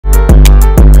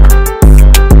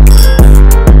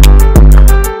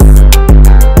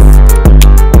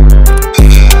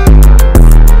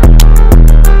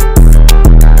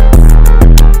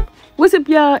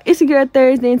y'all? It's your girl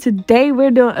Thursday, and today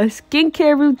we're doing a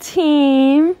skincare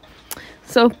routine.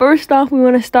 So first off, we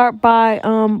want to start by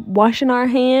washing our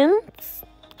hands.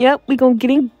 Yep, we're gonna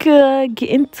get in good, get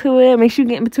into it. Make sure you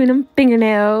get in between them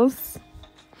fingernails.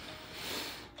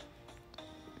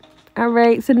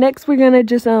 Alright, so next we're gonna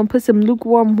just put some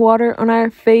lukewarm water on our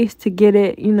face to get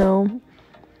it,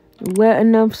 wet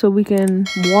enough so we can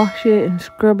wash it and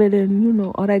scrub it and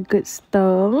all that good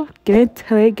stuff. Get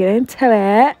into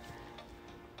it.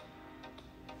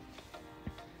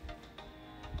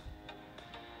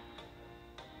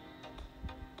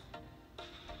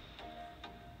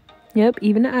 Yep,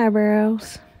 even the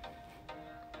eyebrows.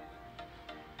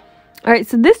 Alright,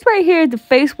 so this right here is the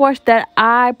face wash that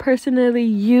I personally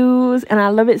use, and I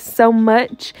love it so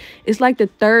much. It's like the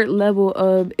third level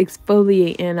of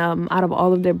exfoliating out of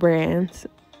all of their brands,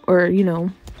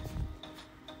 and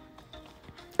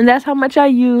that's how much I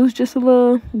use. Just a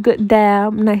little good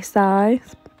dab, nice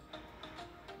size.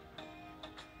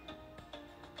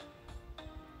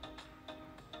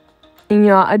 And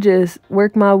y'all, I just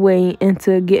work my way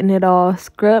into getting it all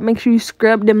scrubbed. Make sure you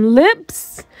scrub them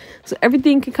lips so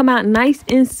everything can come out nice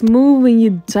and smooth when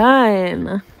you're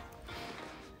done.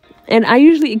 And I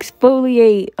usually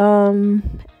exfoliate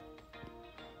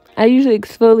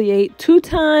 2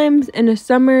 times in the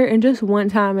summer and just 1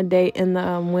 time a day in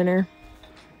the winter.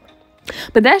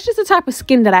 But that's just the type of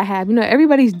skin that I have.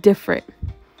 Everybody's different.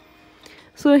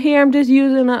 So here I'm just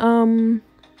using a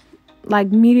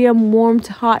like medium warm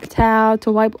to hot towel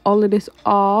to wipe all of this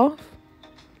off.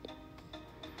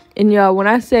 And y'all, when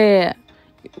I say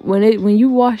when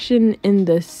you washing in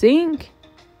the sink,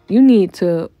 you need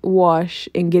to wash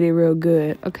and get it real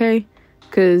good, okay?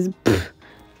 Because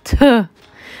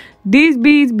these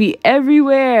beads be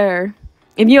everywhere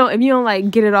if you don't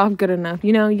like get it off good enough.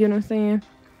 You know what I'm saying?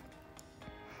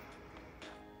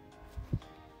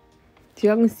 So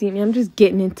y'all can see me. I'm just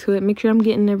getting into it. Make sure I'm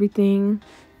getting everything.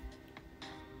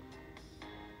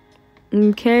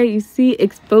 Okay, you see,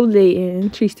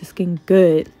 exfoliating treats the skin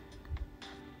good.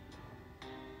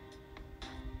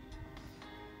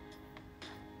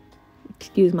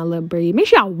 Excuse my little braid. Make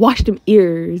sure I wash them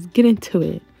ears. Get into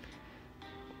it.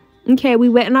 Okay, we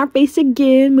wetting our face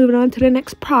again. Moving on to the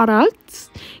next product.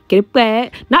 Get it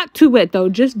wet. Not too wet though.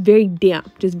 Just very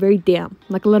damp. Just very damp.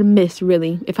 Like a little mist,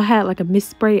 really. If I had like a mist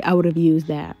spray, I would have used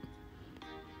that.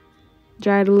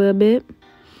 Dry it a little bit.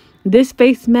 This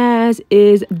face mask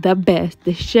is the best.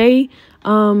 The Shea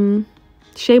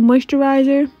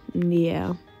moisturizer.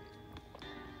 Yeah.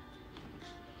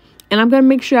 And I'm going to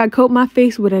make sure I coat my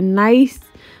face with a nice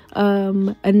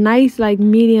like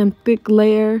medium thick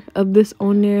layer of this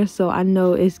on there, so I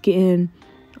know it's getting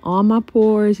all my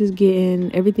pores, it's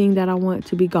getting everything that I want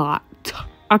to be got.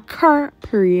 Occur,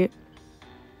 period.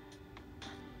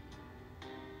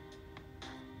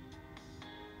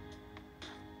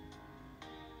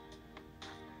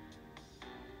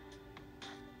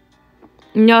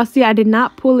 Y'all see, I did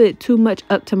not pull it too much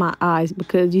up to my eyes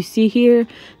because you see here,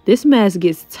 this mask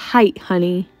gets tight,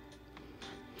 honey.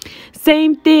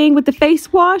 Same thing with the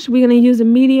face wash. We're going to use a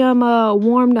medium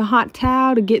warm to hot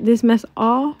towel to get this mess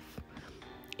off.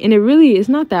 And it's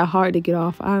not that hard to get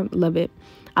off. I love it.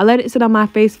 I let it sit on my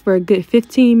face for a good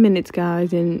 15 minutes,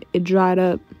 guys, and it dried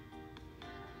up.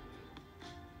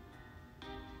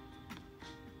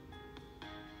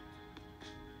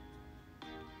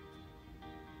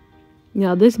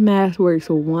 This mask works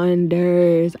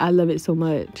wonders. I love it so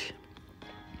much.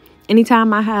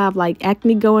 Anytime I have like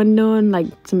acne going on, like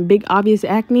some big obvious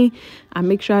acne, I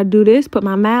make sure I do this. Put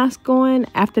my mask on.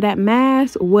 After that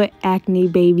mask, what acne,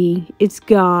 baby? It's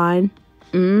gone.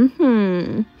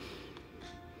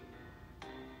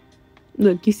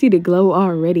 Look, you see the glow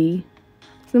already.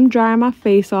 So I'm drying my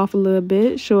face off a little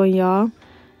bit, showing y'all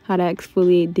how that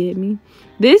exfoliate did me.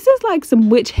 This is like some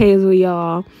witch hazel,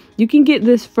 y'all. You can get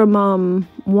this from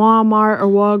Walmart or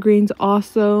Walgreens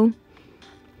also.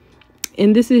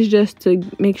 And this is just to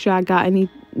make sure I got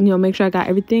make sure I got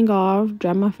everything off.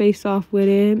 Dry my face off with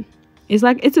it.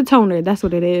 It's a toner. That's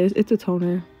what it is. It's a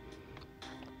toner.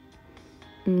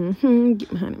 Get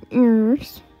behind the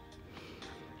ears.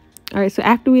 Alright, so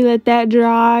after we let that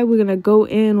dry, we're going to go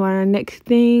in on our next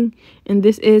thing. And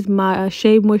this is my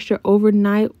Shea Moisture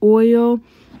Overnight Oil.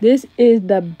 This is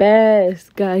the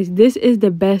best, guys. This is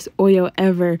the best oil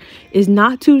ever. It's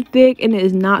not too thick and it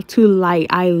is not too light.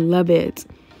 I love it.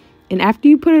 And after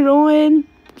you put it on,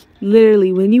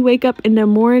 literally, when you wake up in the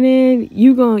morning,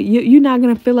 you're not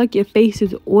going to feel like your face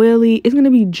is oily. It's going to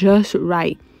be just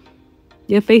right.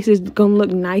 Your face is going to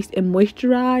look nice and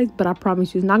moisturized, but I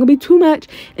promise you it's not going to be too much,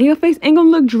 and your face ain't going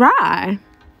to look dry.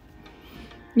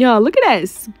 Y'all, look at that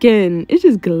skin. It's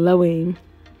just glowing.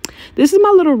 This is my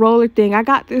little roller thing. I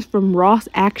got this from Ross,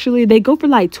 actually. They go for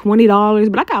like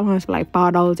 $20, but I got mine for like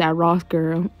 $5 at Ross,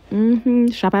 girl.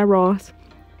 Shop at Ross.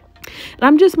 And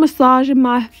I'm just massaging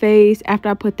my face after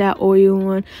I put that oil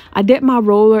on. I dip my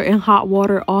roller in hot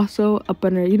water also up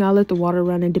under, you know, I let the water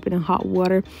run and dip it in hot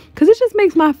water. Because it just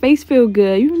makes my face feel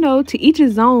good. You know, to each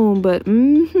his own. But,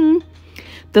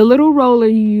 the little roller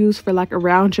you use for like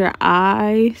around your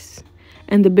eyes.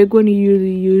 And the big one you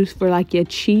usually use for like your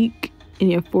cheek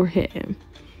and your forehead.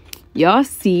 Y'all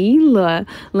see? Little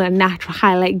natural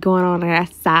highlight going on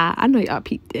that side. I know y'all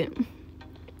peeped it.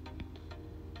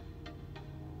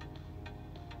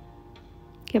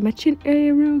 Get my chin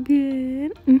area real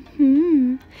good.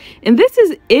 And this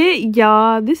is it,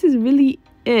 y'all. This is really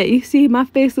it. You see, my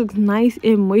face looks nice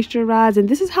and moisturized. And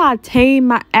this is how I tame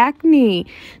my acne.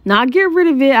 Not get rid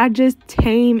of it. I just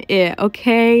tame it,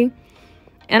 okay?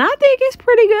 And I think it's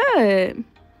pretty good.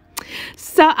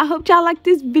 So I hope y'all like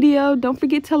this video. Don't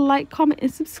forget to like, comment,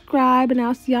 and subscribe. And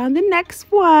I'll see y'all in the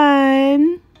next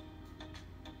one.